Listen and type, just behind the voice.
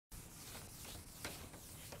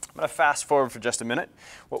I'm going to fast forward for just a minute.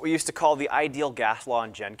 What we used to call the ideal gas law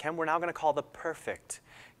in Gen Chem, we're now going to call the perfect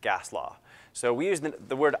gas law. So we use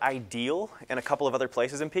the word ideal in a couple of other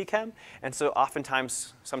places in P-Chem, and so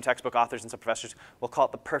oftentimes some textbook authors and some professors will call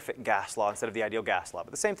it the perfect gas law instead of the ideal gas law.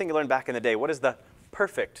 But the same thing you learned back in the day. What is the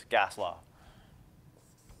perfect gas law?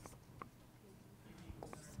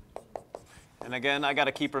 And again, I got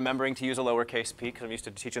to keep remembering to use a lowercase p because I'm used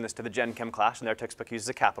to teaching this to the Gen Chem class, and their textbook uses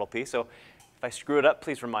a capital P. So if I screw it up,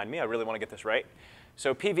 please remind me. I really want to get this right.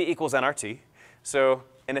 So PV equals nRT. So,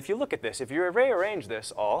 and if you look at this, if you rearrange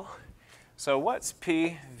this all, so what's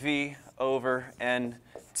PV over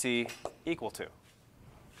NT equal to?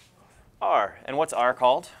 R. And what's R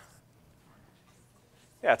called?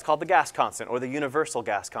 Yeah, it's called the gas constant or the universal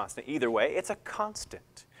gas constant. Either way, it's a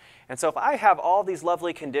constant. And so if I have all these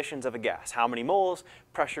lovely conditions of a gas, how many moles,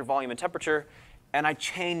 pressure, volume, and temperature, and I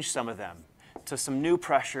change some of them to some new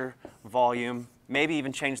pressure, volume, maybe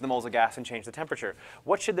even change the moles of gas and change the temperature,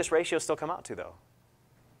 what should this ratio still come out to, though?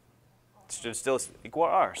 It should still equal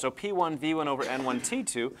R. So P1 V1 over N1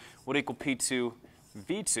 T2 would equal P2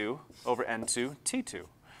 V2 over N2 T2.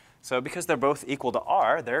 So because they're both equal to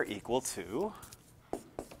R, they're equal to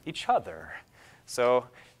each other. So,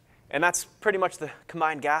 and that's pretty much the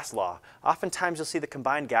combined gas law. Oftentimes you'll see the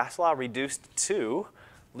combined gas law reduced to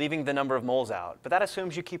leaving the number of moles out. But that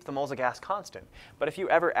assumes you keep the moles of gas constant. But if you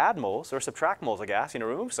ever add moles or subtract moles of gas,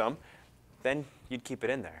 remove some, then you'd keep it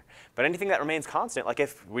in there. But anything that remains constant, like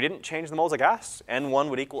if we didn't change the moles of gas, N1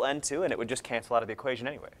 would equal N2, and it would just cancel out of the equation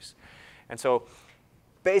anyways. And so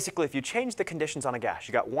basically, if you change the conditions on a gas,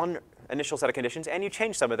 you got one initial set of conditions, and you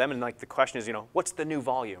change some of them, and like the question is, what's the new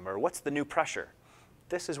volume, or what's the new pressure?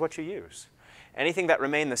 This is what you use. Anything that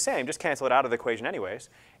remained the same, just cancel it out of the equation anyways,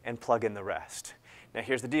 and plug in the rest. Now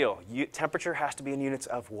here's the deal. Temperature has to be in units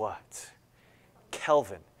of what?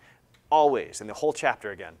 Kelvin. Always, in the whole chapter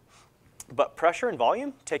again. But pressure and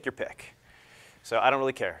volume, take your pick. So I don't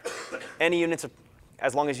really care. Any units,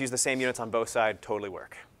 as long as you use the same units on both sides, totally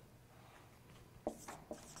work.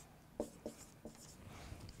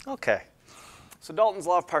 Okay. So Dalton's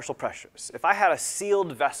law of partial pressures. If I had a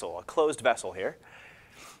sealed vessel, a closed vessel here,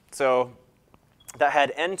 so that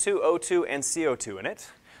had N2, O2, and CO2 in it,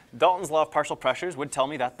 Dalton's law of partial pressures would tell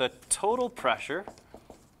me that the total pressure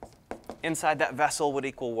inside that vessel would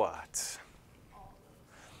equal what?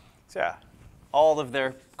 So yeah, all of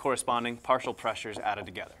their corresponding partial pressures added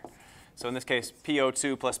together. So in this case,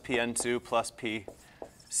 PO2 plus PN2 plus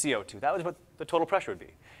PCO2. That was what the total pressure would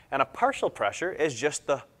be. And a partial pressure is just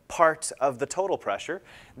the part of the total pressure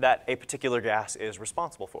that a particular gas is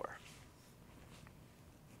responsible for.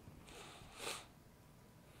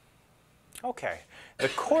 Okay, the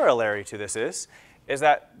corollary to this is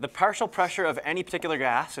that the partial pressure of any particular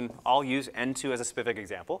gas, and I'll use N2 as a specific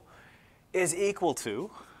example, is equal to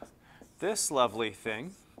this lovely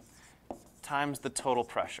thing times the total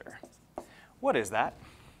pressure. What is that?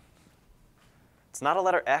 It's not a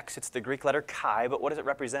letter X, it's the Greek letter chi, but what does it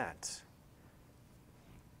represent?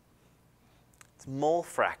 It's mole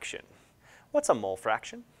fraction. What's a mole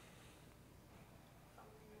fraction?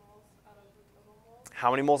 How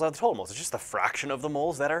many moles out of the total moles? It's just the fraction of the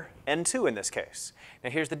moles that are N2 in this case. Now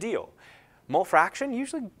here's the deal. Mole fraction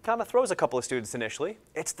usually kind of throws a couple of students initially.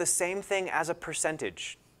 It's the same thing as a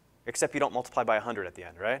percentage, except you don't multiply by 100 at the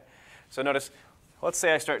end, right? So notice, let's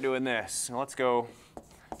say I start doing this. Now let's go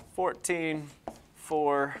 14,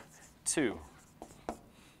 4, 2.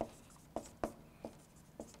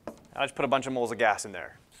 I just put a bunch of moles of gas in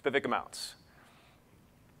there, specific amounts.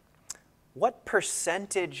 What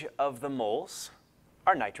percentage of the moles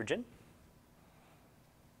are nitrogen?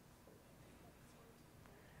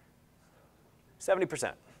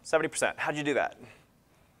 70%. 70%. How'd you do that?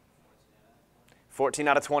 14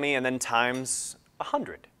 out of 20 and then times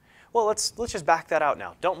 100. Well, let's just back that out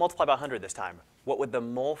now. Don't multiply by 100 this time. What would the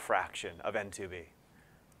mole fraction of N2 be?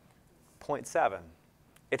 0.7.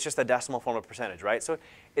 It's just a decimal form of percentage, right? So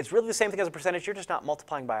it's really the same thing as a percentage. You're just not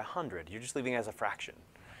multiplying by 100. You're just leaving it as a fraction.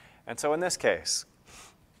 And so in this case,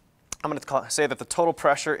 I'm going to say that the total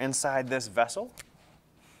pressure inside this vessel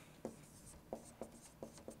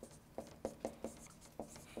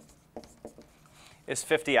is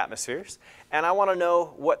 50 atmospheres. And I want to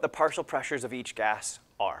know what the partial pressures of each gas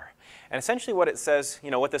are. And essentially what it says,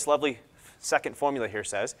 what this lovely second formula here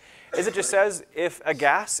says, is it just says if a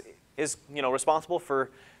gas is responsible for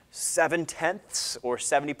 7/10 or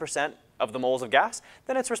 70% of the moles of gas,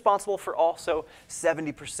 then it's responsible for also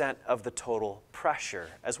 70% of the total pressure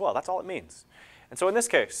as well. That's all it means. And so in this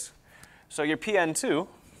case, so your PN2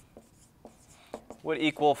 would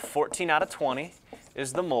equal 14 out of 20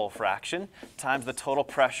 is the mole fraction times the total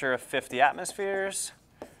pressure of 50 atmospheres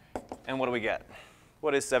And what do we get?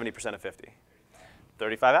 What is 70% of 50?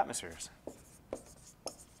 35 atmospheres.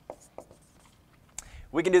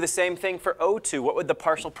 We can do the same thing for O2. What would the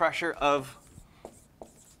partial pressure of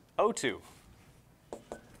O2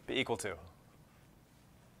 be equal to?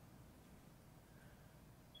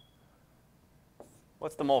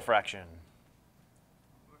 What's the mole fraction?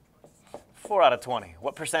 4 out of 20.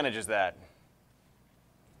 What percentage is that?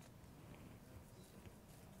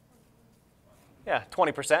 Yeah,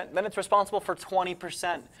 20%. Then it's responsible for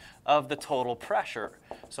 20% of the total pressure.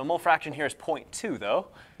 So mole fraction here is 0.2 though.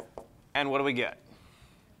 And what do we get?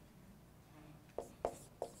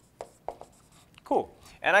 Cool.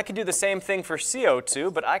 And I could do the same thing for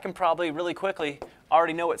CO2, but I can probably really quickly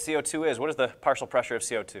already know what CO2 is. What is the partial pressure of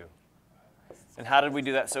CO2? And how did we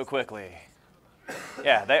do that so quickly?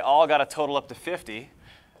 Yeah, they all got a total up to 50.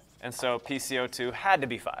 And so PCO2 had to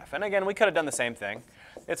be 5. And again, we could have done the same thing.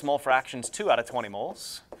 Its mole fraction's 2 out of 20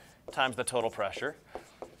 moles times the total pressure.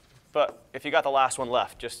 But if you got the last one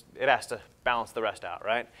left, it has to balance the rest out,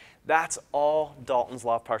 right? That's all Dalton's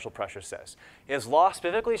law of partial pressure says. His law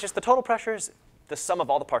specifically is just the total pressure is the sum of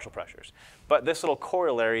all the partial pressures. But this little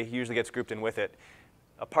corollary usually gets grouped in with it.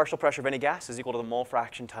 A partial pressure of any gas is equal to the mole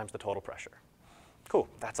fraction times the total pressure. Cool,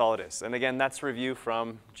 that's all it is. And again, that's review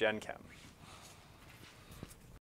from Gen Chem.